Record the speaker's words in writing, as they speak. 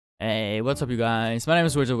Hey, what's up you guys? My name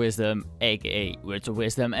is Words of Wisdom, aka Words of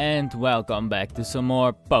Wisdom, and welcome back to some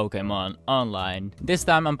more Pokémon Online. This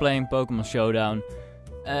time I'm playing Pokémon Showdown.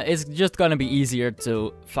 It's just gonna be easier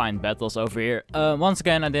to find battles over here. Once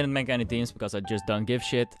again, I didn't make any teams because I just don't give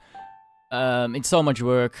shit. It's so much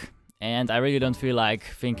work, and I really don't feel like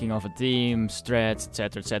thinking of a team, strats,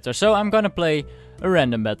 etc, etc. So I'm gonna play a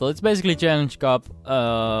random battle. It's basically Challenge Cup.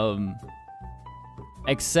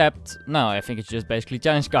 Except, no, I think it's just basically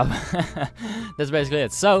Challenge Cup. That's basically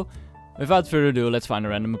it. So, without further ado, let's find a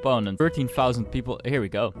random opponent. 13,000 people, here we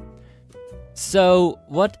go. So,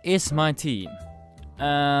 what is my team?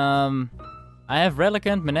 I have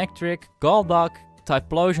Relicanth, Manectric, Golduck,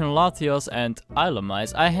 Typhlosion, Latios, and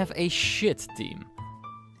Illumise. I have a shit team.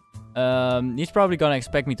 He's probably gonna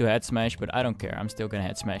expect me to head smash, but I don't care. I'm still gonna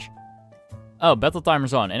head smash. Oh, battle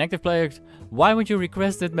timer's on. Inactive player. Why would you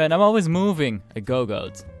request it, man? I'm always moving. A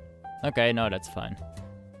go-goat. Okay, no, that's fine.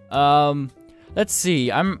 Let's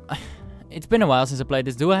see. It's been a while since I played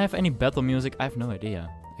this. Do I have any battle music? I have no idea.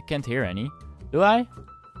 I can't hear any. Do I?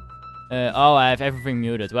 Oh, I have everything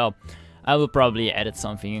muted. Well, I will probably edit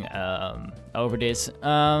something over this.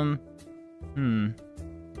 I'm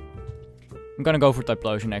gonna go for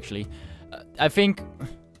Typhlosion, actually. I think...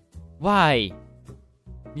 Why?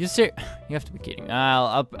 You have to be kidding.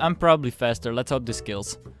 I'm probably faster. Let's hope this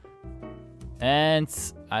kills. And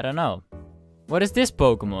I don't know. What is this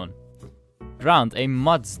Pokemon? Ground, a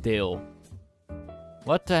Mudsdale.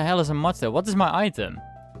 What the hell is a Mudsdale? What is my item?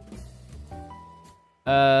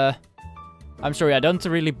 I'm sorry, I don't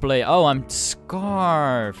really play. Oh, I'm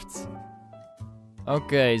scarfed.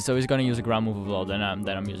 Okay, so he's gonna use a ground move as well. Then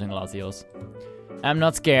I'm using Latios. I'm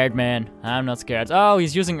not scared, man. I'm not scared. Oh,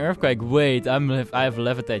 he's using Earthquake. Wait, I have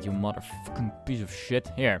Levitate, you motherfucking piece of shit.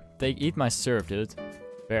 Here, eat my surf, dude.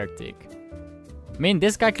 Vertic. I mean,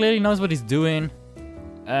 this guy clearly knows what he's doing.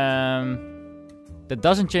 That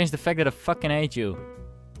doesn't change the fact that I fucking hate you.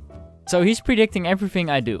 So he's predicting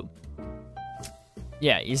everything I do.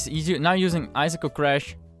 Yeah, he's now using Icicle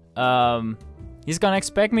Crash. He's gonna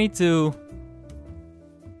expect me to...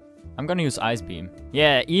 I'm gonna use Ice Beam.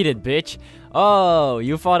 Yeah, eat it, bitch. Oh,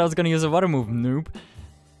 you thought I was gonna use a water move, noob.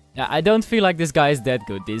 Yeah, I don't feel like this guy is that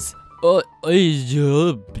good. This...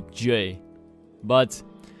 J. But...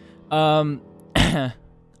 What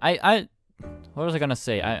was I gonna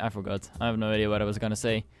say? I forgot. I have no idea what I was gonna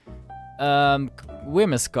say.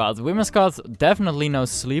 Whimsicott. Whimsicott definitely knows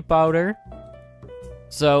Sleep Powder.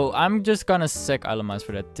 So, I'm just gonna sack Illumise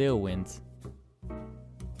for that Tailwind.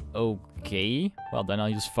 Okay, well then I'll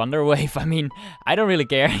use Thunder Wave. I mean, I don't really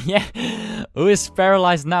care. Yeah, who is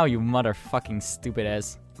paralyzed now, you motherfucking stupid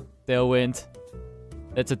ass? Tailwind.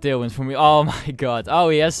 That's a Tailwind for me. Oh my god. Oh,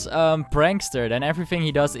 he has Prankster. Then everything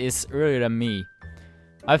he does is earlier than me.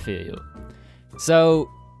 I feel you. So,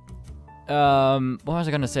 what was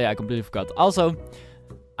I gonna say? I completely forgot. Also,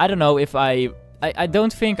 I don't know if I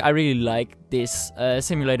don't think I really like this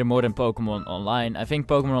simulator more than Pokemon Online. I think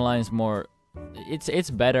Pokemon Online is more...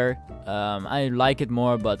 It's better. I like it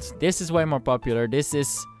more, but this is way more popular. This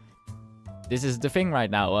is the thing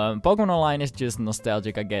right now. Pokemon Online is just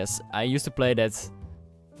nostalgic, I guess. I used to play that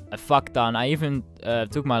a fuck ton. I even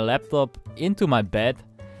took my laptop into my bed,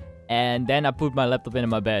 and then I put my laptop into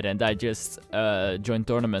my bed, and I just joined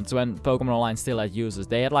tournaments when Pokemon Online still had users.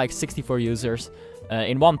 They had like 64 users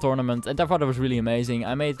in one tournament, and I thought it was really amazing.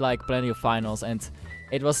 I made like plenty of finals, and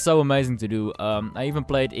it was so amazing to do. I even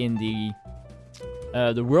played in the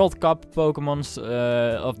World Cup Pokemons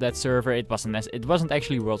of that server. It wasn't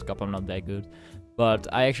actually World Cup, I'm not that good. But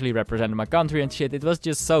I actually represented my country and shit. It was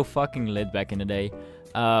just so fucking lit back in the day.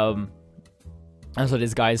 And so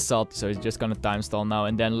this guy is salty, so he's just gonna time stall now.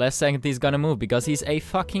 And then last second he's gonna move, because he's a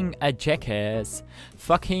fucking jackass.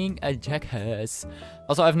 Fucking a jackass.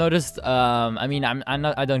 Also, I've noticed, I mean,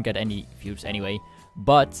 I don't get any views anyway.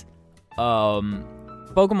 But,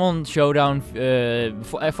 Pokémon Showdown,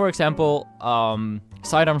 for example,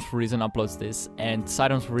 Sidearms for Reason uploads this, and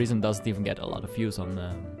Sidearms for Reason doesn't even get a lot of views on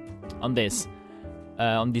these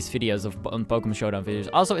videos on Pokémon Showdown videos.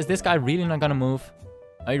 Also, is this guy really not gonna move?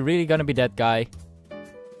 Are you really gonna be that guy?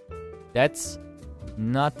 That's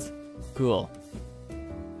not cool.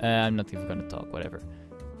 I'm not even gonna talk, whatever.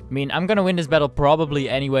 I mean, I'm gonna win this battle probably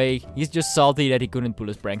anyway. He's just salty that he couldn't pull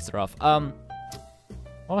his prankster off.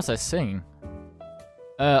 What was I saying?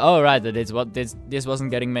 Oh right, this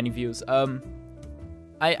wasn't getting many views.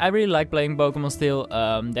 I really like playing Pokemon still.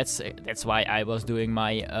 That's why I was doing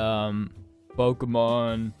my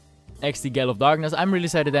Pokemon XD Gale of Darkness. I'm really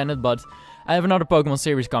sad it ended, but I have another Pokemon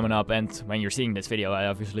series coming up, and when you're seeing this video, I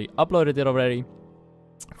obviously uploaded it already.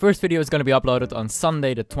 First video is gonna be uploaded on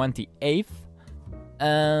Sunday the 28th.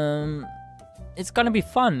 It's gonna be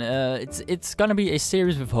fun. It's gonna be a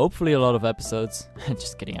series with hopefully a lot of episodes.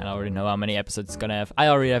 Just kidding, I already know how many episodes it's gonna have. I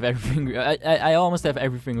already have everything. I almost have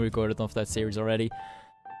everything recorded of that series already.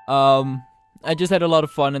 I just had a lot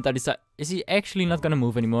of fun and I decided... Is he actually not gonna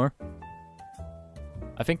move anymore?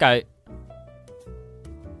 I think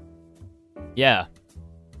Yeah.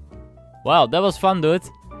 Wow, that was fun, dude.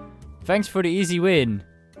 Thanks for the easy win.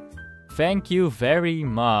 Thank you very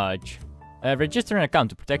much. Register an account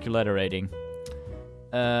to protect your letter rating.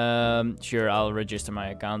 Sure, I'll register my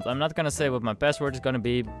account. I'm not gonna say what my password is gonna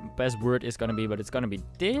be. But it's gonna be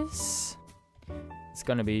this. It's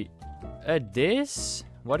gonna be this.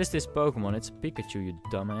 What is this Pokemon? It's a Pikachu, you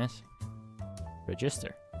dumbass.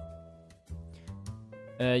 Register.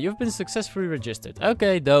 You've been successfully registered.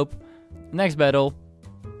 Okay, dope. Next battle.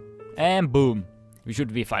 And boom. We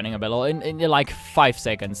should be fighting a battle in like 5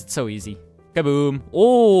 seconds. It's so easy. Kaboom.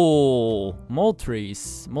 Oh,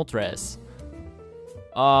 Moltres.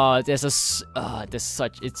 Oh, it's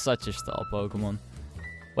such a stall Pokemon.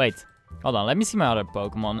 Wait, hold on. Let me see my other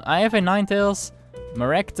Pokemon. I have a Ninetales,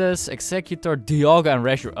 Maractus, Executor, Dialga, and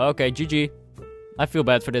Reshiram. Okay, GG. I feel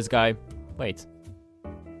bad for this guy. Wait.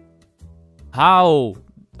 How?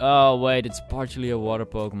 Oh, wait. It's partially a water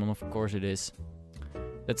Pokemon. Of course it is.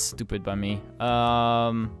 That's stupid by me.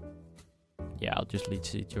 Yeah, I'll just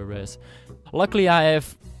leech seed your res. Luckily, I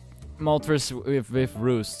have Moltres with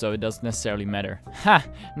Roost, so it doesn't necessarily matter. Ha!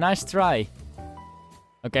 Nice try.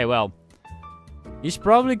 Okay, well. He's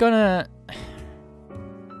probably gonna...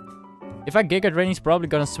 If I Giga Drain, he's probably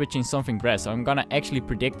gonna switch in something grass. So I'm gonna actually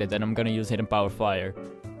predict it, and I'm gonna use Hidden Power Fire.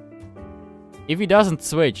 If he doesn't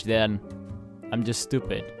switch, then I'm just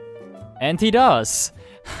stupid. And he does!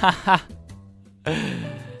 Haha!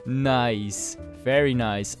 Nice. Very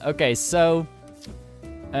nice. Okay, so...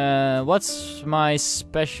 what's my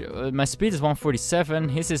special... my speed is 147.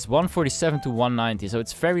 His is 147 to 190. So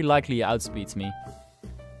it's very likely he outspeeds me.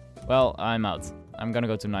 Well, I'm out. I'm gonna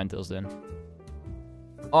go to Ninetales then.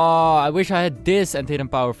 Oh, I wish I had this and Hidden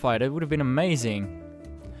Power Fire. That would have been amazing.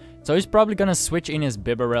 So he's probably gonna switch in his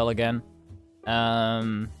Bibarel again. I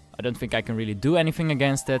don't think I can really do anything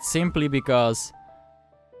against that. Simply because...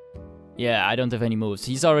 yeah, I don't have any moves.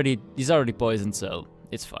 He's already poisoned, so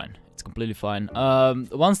it's fine. It's completely fine.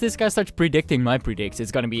 Once this guy starts predicting my predicts,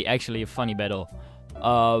 it's gonna be actually a funny battle.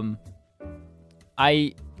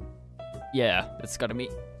 Yeah, it's gonna be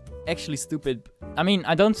actually stupid. I mean,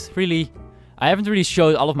 I haven't really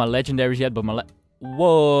showed all of my legendaries yet, but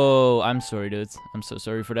whoa, I'm sorry, dude. I'm so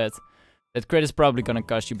sorry for that. That crit is probably gonna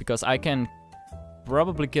cost you, because I can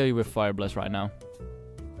probably kill you with Fire Blast right now.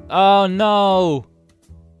 Oh, no!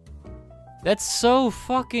 That's so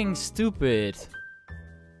fucking stupid.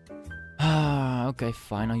 Okay,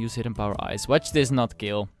 fine. I'll use Hidden Power Ice. Watch this not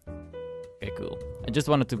kill. Okay, cool. I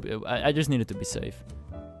just needed to be safe.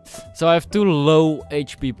 So I have 2 low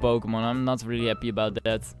HP Pokemon. I'm not really happy about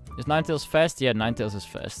that. Is Ninetales fast? Yeah, Ninetales is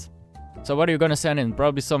fast. So what are you gonna send in?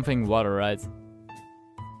 Probably something water, right?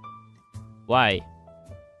 Why?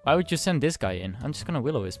 Why would you send this guy in? I'm just gonna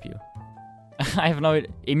Will-O-Wisp you. I have no...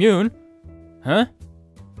 Immune? Huh?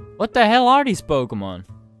 What the hell are these Pokemon?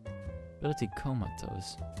 Ability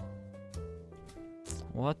Comatose.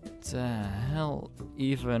 What the hell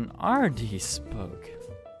even are these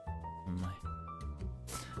Pokemon?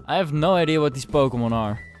 I have no idea what these Pokemon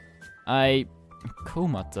are.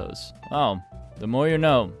 Comatose. Oh, the more you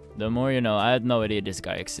know. The more you know. I had no idea this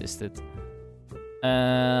guy existed.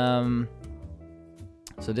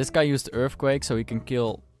 So this guy used Earthquake, so he can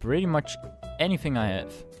kill pretty much anything I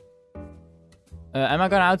have. Am I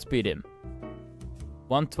gonna outspeed him?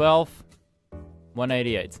 112,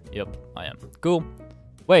 188. Yep, I am. Cool.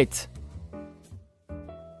 Wait.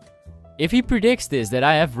 If he predicts this, that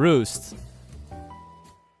I have Roost,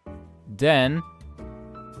 then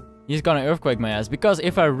he's gonna Earthquake my ass. Because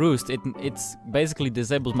if I Roost, it's basically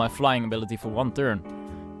disables my flying ability for 1 turn.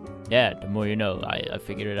 Yeah, the more you know. I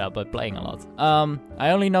figured it out by playing a lot.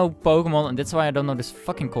 I only know Pokemon, and that's why I don't know this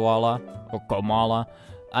fucking Koala. Or Komala.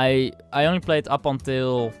 I only played up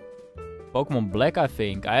until Pokemon Black, I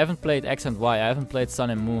think. I haven't played X and Y. I haven't played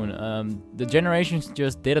Sun and Moon. The generations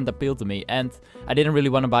just didn't appeal to me. And I didn't really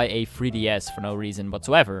want to buy a 3DS for no reason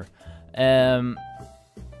whatsoever.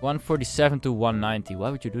 147 to 190. Why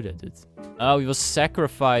would you do that, dude? Oh, he was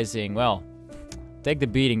sacrificing. Well, take the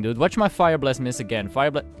beating, dude. Watch my Fire Blast miss again.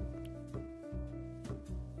 Fire Blast...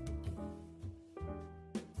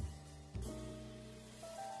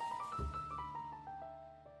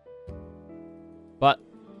 But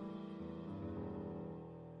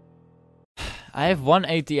I have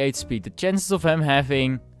 188 speed. The chances of him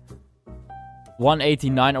having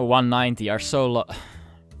 189 or 190 are so low.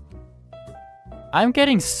 I'm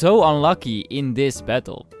getting so unlucky in this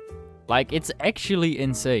battle. Like, it's actually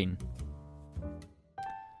insane.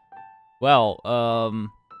 Well,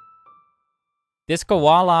 this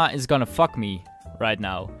koala is gonna fuck me right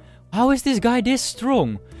now. How is this guy this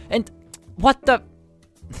strong? And what the...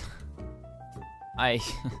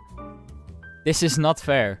 This is not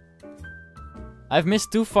fair. I've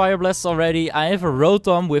missed 2 Fire Blasts already. I have a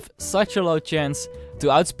Rotom with such a low chance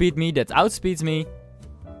to outspeed me that outspeeds me.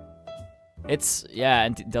 It's... yeah,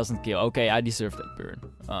 and it doesn't kill. Okay, I deserve that burn.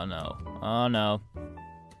 Oh no. Oh no.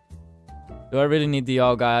 Do I really need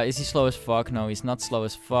Dialga? Is he slow as fuck? No, he's not slow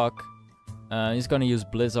as fuck. He's gonna use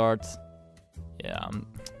Blizzard. Yeah.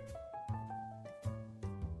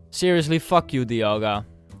 Seriously, fuck you, Dialga.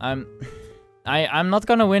 I'm not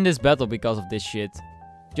gonna win this battle because of this shit.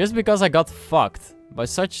 Just because I got fucked by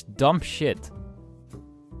such dumb shit.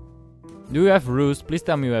 Do you have Roost? Please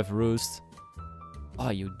tell me you have Roost. Oh,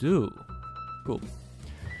 you do. Cool.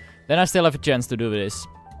 Then I still have a chance to do this.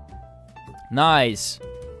 Nice.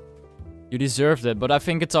 You deserved it, but I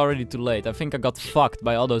think it's already too late. I think I got fucked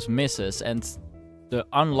by all those misses and the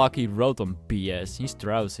unlucky Rotom BS. He's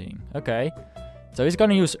drowsing. Okay. So he's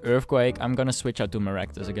gonna use Earthquake. I'm gonna switch out to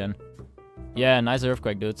Maractus again. Yeah, nice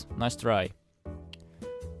Earthquake, dude. Nice try.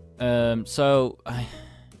 So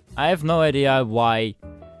I have no idea why.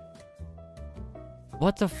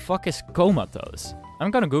 What the fuck is Comatose?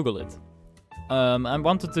 I'm gonna Google it. I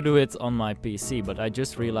wanted to do it on my PC, but I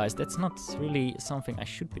just realized that's not really something I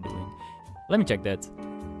should be doing. Let me check that.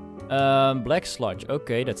 Black Sludge.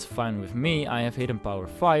 Okay, that's fine with me. I have Hidden Power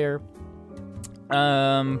Fire.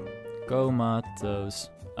 Comatose.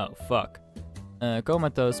 Oh, fuck.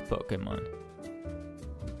 Comatose Pokemon.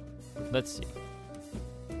 Let's see.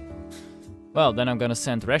 Well, then I'm gonna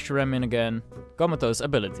send Reshiram in again. Comatose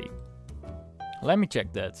ability. Let me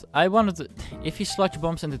check that. I wanted to... if he Sludge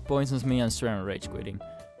Bombs and it poisons me, I'm swearing Rage Quitting.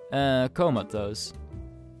 Comatose.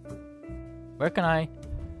 Where can I...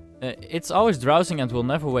 it's always drowsing and will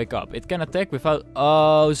never wake up. It can attack without...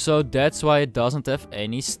 oh, so that's why it doesn't have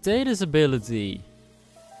any status ability.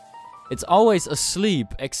 It's always asleep,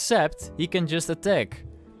 except he can just attack.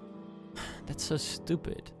 That's so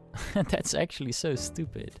stupid. That's actually so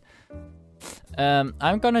stupid.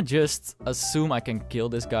 I'm gonna just assume I can kill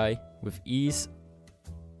this guy with ease.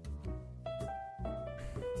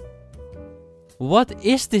 What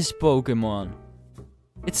is this Pokemon?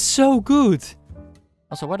 It's so good!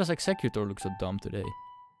 Also, why does Executor look so dumb today?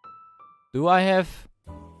 Do I have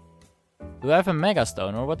a Mega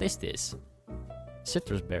Stone or what is this?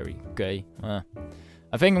 Citrus Berry. Okay.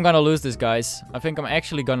 I think I'm gonna lose this, guys. I think I'm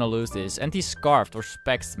actually gonna lose this. And he's Scarfed or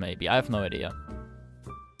Spexed maybe. I have no idea.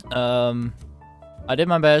 I did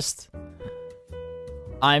my best.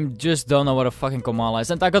 I just don't know what a fucking Komala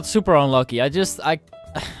is. And I got super unlucky. I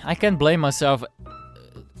can't blame myself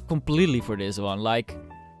completely for this one. Like,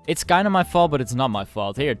 it's kind of my fault, but it's not my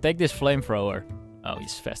fault. Here, take this flamethrower. Oh,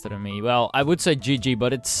 he's faster than me. Well, I would say GG,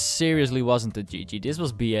 but it seriously wasn't a GG. This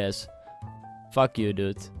was BS. Fuck you,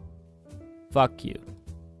 dude. Fuck you.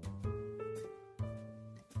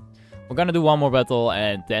 We're gonna do one more battle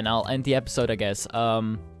and then I'll end the episode, I guess.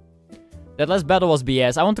 That last battle was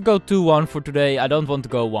BS. I want to go 2-1 for today. I don't want to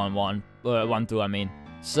go 1-1. 1-2, I mean.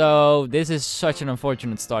 So, this is such an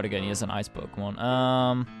unfortunate start again. He has an ice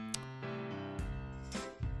Pokemon.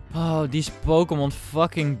 Oh, these Pokemon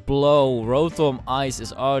fucking blow. Rotom Ice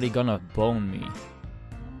is already gonna bone me.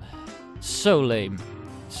 So lame.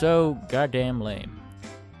 So goddamn lame.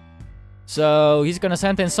 So, he's gonna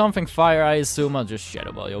send in something fire, I assume. I'll just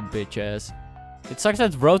Shadow Ball your bitch ass. It sucks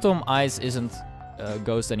that Rotom Ice isn't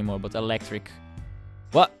Ghost anymore, but Electric.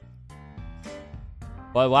 What?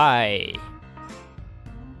 Why?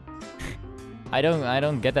 I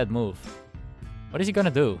don't get that move. What is he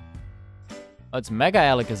gonna do? Oh, it's Mega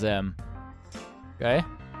Alakazam. Okay.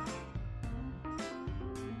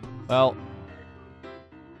 Well,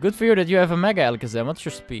 good for you that you have a Mega Alakazam. What's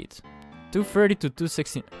your speed? 230 to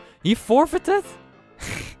 216. He forfeited?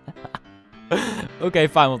 Okay,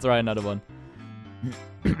 fine, we'll try another one.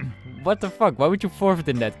 What the fuck? Why would you forfeit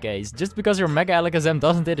in that case? Just because your Mega Alakazam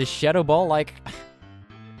doesn't hit a Shadow Ball? Like...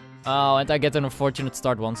 oh, and I get an unfortunate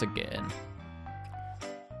start once again.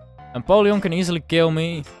 Empoleon can easily kill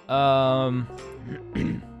me. I'm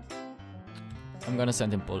gonna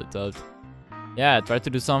send him Politoed. Yeah, try to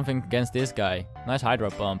do something against this guy. Nice Hydro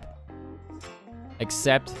Pump.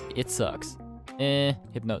 Except, it sucks.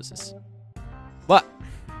 Hypnosis. What?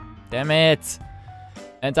 Damn it!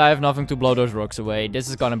 And I have nothing to blow those rocks away. This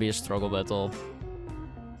is gonna be a struggle battle.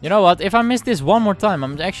 You know what? If I miss this one more time,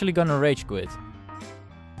 I'm actually gonna rage quit.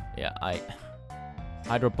 Yeah,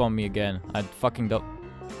 Hydro Pump me again. I fucking don't...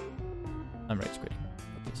 I'm rage quitting.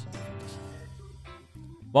 Fuck this.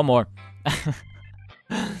 One more.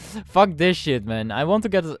 Fuck this shit, man. I want to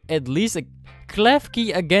get at least a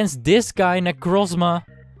Klefki against this guy, Necrozma.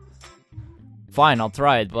 Fine, I'll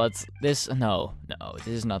try it, but this... No, this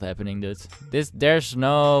is not happening, dude. There's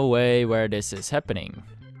no way where this is happening.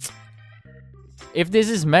 If this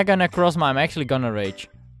is Mega Necrozma, I'm actually gonna rage.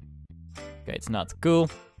 Okay, it's not. Cool.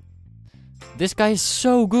 This guy is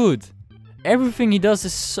so good. Everything he does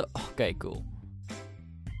is so... Okay, cool.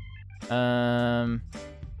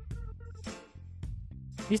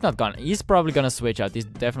 He's not gonna... He's probably gonna switch out. He's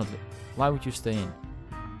definitely... Why would you stay in?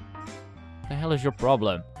 What the hell is your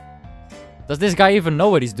problem? Does this guy even know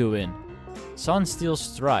what he's doing? Sun Steel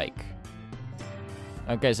Strike.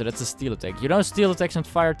 Okay, so that's a steel attack. You know, steel attacks and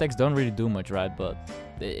fire attacks don't really do much, right? But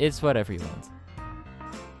it's whatever you want.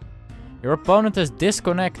 Your opponent has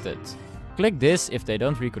disconnected. Click this if they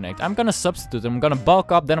don't reconnect. I'm gonna substitute them. I'm gonna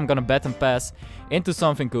bulk up, then I'm gonna bet and pass into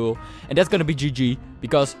something cool. And that's gonna be GG,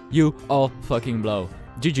 because you all fucking blow.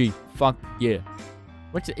 GG. Fuck yeah.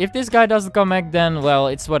 If this guy doesn't come back, then, well,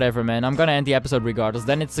 it's whatever, man. I'm gonna end the episode regardless.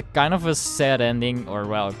 Then it's a kind of a sad ending, or,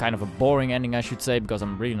 well, kind of a boring ending, I should say, because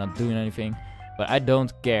I'm really not doing anything. But I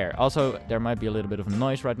don't care. Also, there might be a little bit of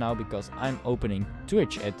noise right now, because I'm opening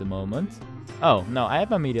Twitch at the moment. Oh, no, I have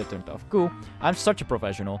my media turned off. Cool. I'm such a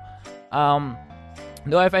professional.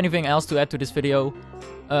 Do I have anything else to add to this video?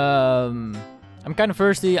 I'm kind of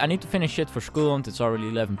thirsty. I need to finish shit for school, and it's already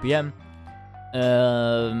 11 PM.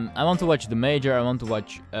 I want to watch the Major. I want to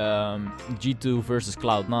watch G2 versus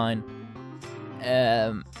Cloud9.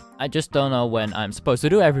 I just don't know when I'm supposed to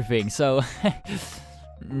do everything, so...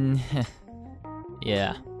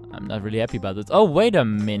 yeah, I'm not really happy about it. Oh, wait a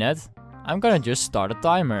minute. I'm gonna just start a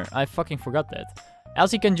timer. I fucking forgot that.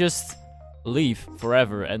 Else he can just leave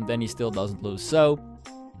forever and then he still doesn't lose. So,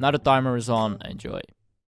 now the timer is on. Enjoy.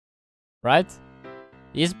 Right?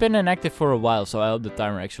 He's been inactive for a while, so I hope the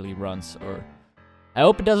timer actually runs. Or I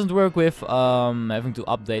hope it doesn't work with having to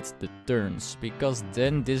update the turns, because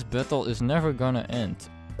then this battle is never gonna end.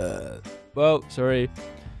 Whoa, sorry.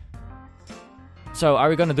 So, are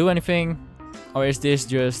we gonna do anything? Or is this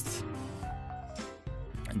just...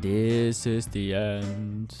 This is the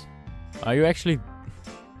end. Are you actually...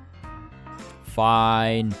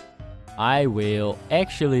 Fine. I will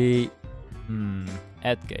actually...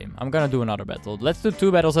 Add game. I'm gonna do another battle. Let's do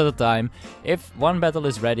 2 battles at a time. If one battle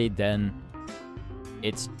is ready, then...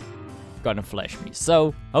 It's gonna flash me.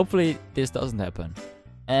 So, hopefully this doesn't happen.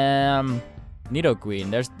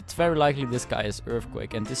 Nidoqueen. It's very likely this guy is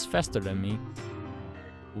Earthquake and is faster than me.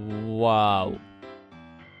 Wow.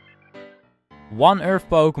 1 Earth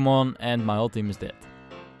Pokemon and my whole team is dead.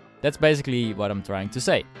 That's basically what I'm trying to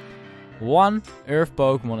say. 1 Earth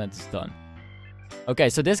Pokemon and it's done. Okay,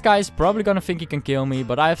 so this guy is probably gonna think he can kill me,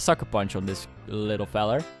 but I have Sucker Punch on this little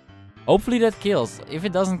feller. Hopefully that kills. If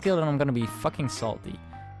it doesn't kill, then I'm gonna be fucking salty.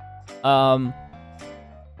 Damn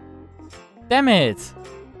it!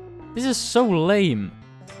 This is so lame.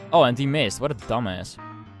 Oh, and he missed. What a dumbass.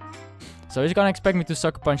 So he's gonna expect me to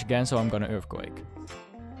Sucker Punch again, so I'm gonna Earthquake.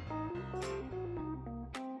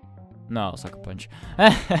 No, Sucker Punch.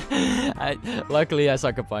 Luckily I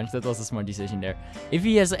Sucker Punch. That was a smart decision there. If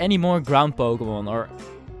he has any more ground Pokemon, or...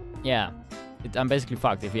 Yeah. I'm basically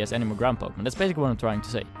fucked if he has any more ground Pokemon. That's basically what I'm trying to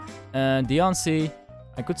say. Deontay.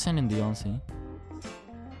 I could send in Deontay.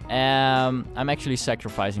 I'm actually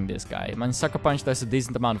sacrificing this guy. My Sucker Punch does a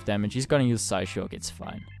decent amount of damage. He's gonna use Psyshock. It's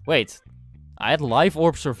fine. Wait. I had Life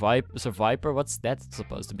Orb Survivor. What's that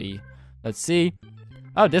supposed to be? Let's see.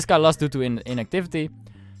 Oh, this guy lost due to inactivity.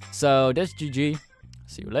 So, that's GG.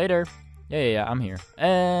 See you later. Yeah, I'm here.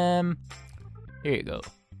 Here you go.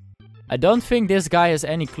 I don't think this guy has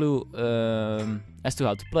any clue as to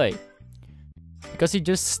how to play. Because he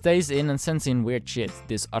just stays in and sends in weird shit.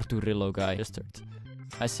 This Arturillo guy.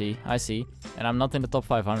 I see. And I'm not in the top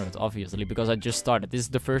 500, obviously, because I just started. This is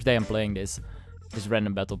the first day I'm playing this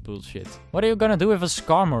random battle bullshit. What are you gonna do with a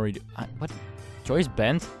Skarmory? What? Choice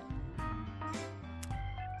band?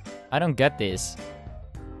 I don't get this.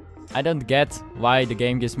 I don't get why the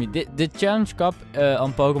game gives me... The Challenge Cup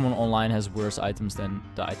on Pokemon Online has worse items than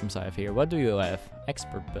the items I have here. What do you have?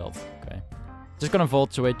 Expert Belt. Okay. Just gonna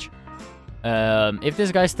Volt Switch. If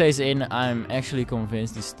this guy stays in, I'm actually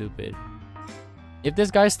convinced he's stupid. If this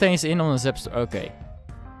guy stays in on a Zepstar... Okay.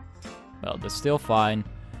 Well, that's still fine.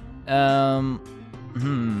 A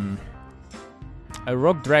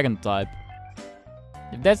Rock Dragon type.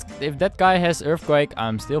 If that guy has Earthquake,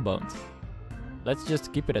 I'm still boned. Let's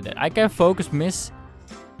just keep it at that. I can Focus Miss,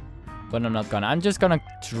 but I'm not gonna. I'm just gonna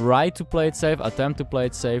try to play it safe, attempt to play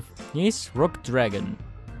it safe. He's Rock Dragon.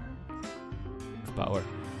 Power.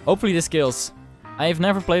 Hopefully this kills. I have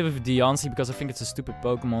never played with Deontay because I think it's a stupid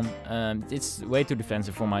Pokemon. It's way too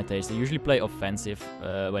defensive for my taste. I usually play offensive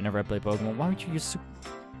whenever I play Pokemon. Why would you use...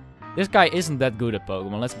 This guy isn't that good at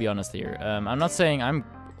Pokemon, let's be honest here. I'm not saying I'm...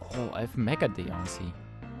 Oh, I have Mega Deontay.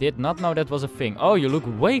 Did not know that was a thing. Oh, you look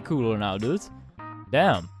way cooler now, dude.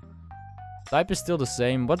 Damn. Type is still the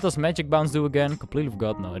same. What does Magic Bounce do again? Completely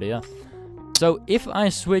forgot, no idea. So, if I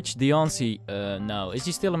switch Deontay now, is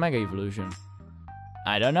he still a Mega Evolution?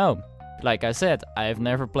 I don't know. Like I said, I have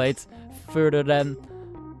never played further than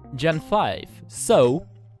Gen 5. So,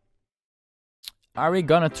 are we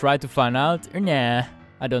gonna try to find out? Nah,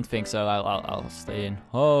 I don't think so. I'll stay in.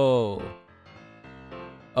 Oh.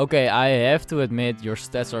 Okay, I have to admit, your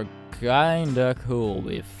stats are kinda cool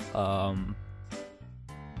with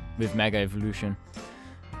Mega Evolution.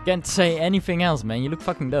 Can't say anything else, man. You look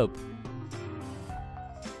fucking dope.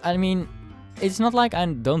 I mean, it's not like I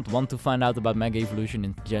don't want to find out about Mega Evolution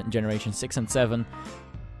in Generation 6 and 7.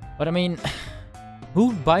 But I mean,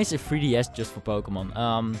 who buys a 3DS just for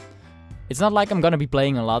Pokemon? It's not like I'm gonna be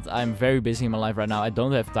playing a lot. I'm very busy in my life right now. I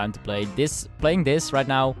don't have time to play. Playing this right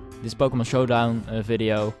now, this Pokémon Showdown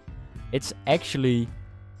video, it's actually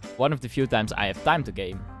one of the few times I have time to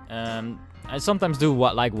game. I sometimes do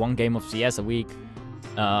like one game of CS a week.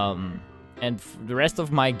 And the rest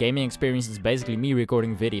of my gaming experience is basically me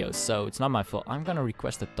recording videos, so it's not my fault. I'm gonna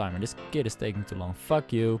request a timer. This kid is taking too long.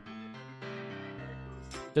 Fuck you.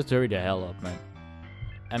 Just hurry the hell up, man.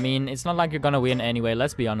 I mean, it's not like you're gonna win anyway,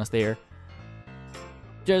 let's be honest here.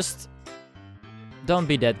 Just don't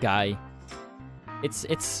be that guy.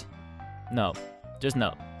 No. Just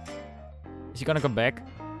no. Is he gonna come back?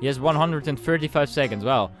 He has 135 seconds.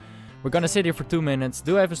 Wow. We're gonna sit here for 2 minutes.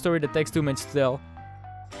 Do I have a story that takes 2 minutes to tell?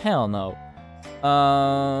 Hell no.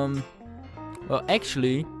 Well,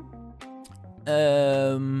 actually,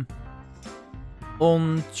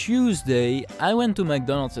 on Tuesday, I went to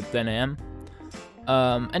McDonald's at 10 AM.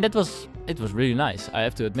 And it was really nice, I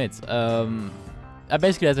have to admit. I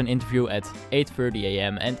basically had an interview at 8:30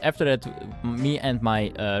 AM, and after that, me and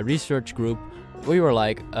my research group, we were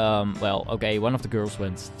like, well, okay, one of the girls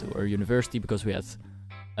went to her university because we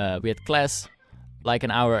had class like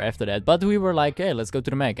an hour after that, but we were like, hey, let's go to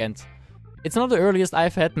the Mac. And it's not the earliest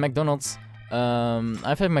I've had McDonald's.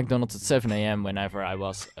 I've had McDonald's at 7 AM whenever I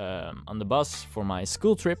was on the bus for my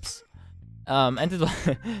school trips. And it was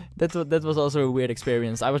that was also a weird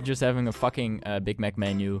experience. I was just having a fucking Big Mac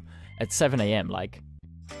menu at 7 AM. Like,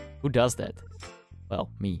 who does that? Well,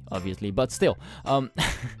 me, obviously, but still.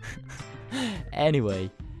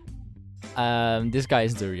 Anyway, this guy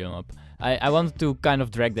is dirty up. I wanted to kind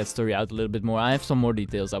of drag that story out a little bit more. I have some more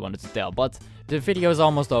details I wanted to tell, but the video is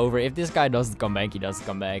almost over. If this guy doesn't come back, he doesn't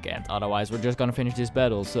come back, and otherwise we're just gonna finish this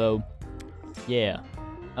battle. So, yeah.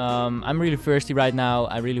 I'm really thirsty right now.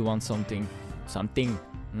 I really want something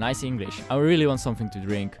nice English. I really want something to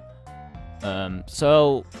drink.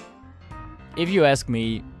 So, if you ask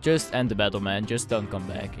me, just end the battle, man. Just don't come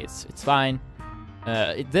back. It's fine.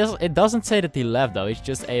 It doesn't say that he left though. It's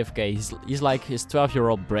just AFK. He's like his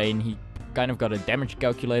 12-year-old brain. He kind of got a damage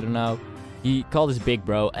calculator now. He called his big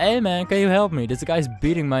bro. Hey man, can you help me? This guy's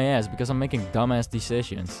beating my ass because I'm making dumbass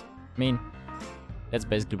decisions. I mean, that's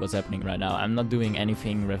basically what's happening right now. I'm not doing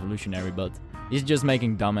anything revolutionary, but he's just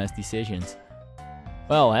making dumbass decisions.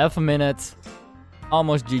 Well, half a minute.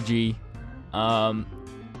 Almost GG.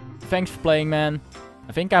 Thanks for playing, man.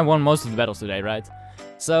 I think I won most of the battles today, right?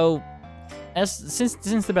 So,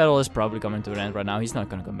 since the battle is probably coming to an end right now, he's not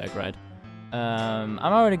gonna come back, right? I'm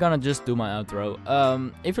already gonna just do my outro.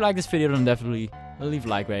 If you like this video, then definitely leave a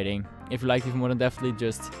like rating. If you like it even more, then definitely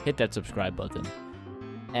just hit that subscribe button.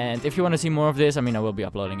 And if you want to see more of this, I mean, I will be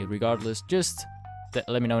uploading it regardless. Just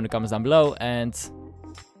let me know in the comments down below. And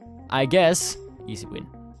I guess, easy win.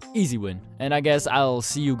 Easy win. And I guess I'll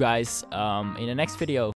see you guys in the next video.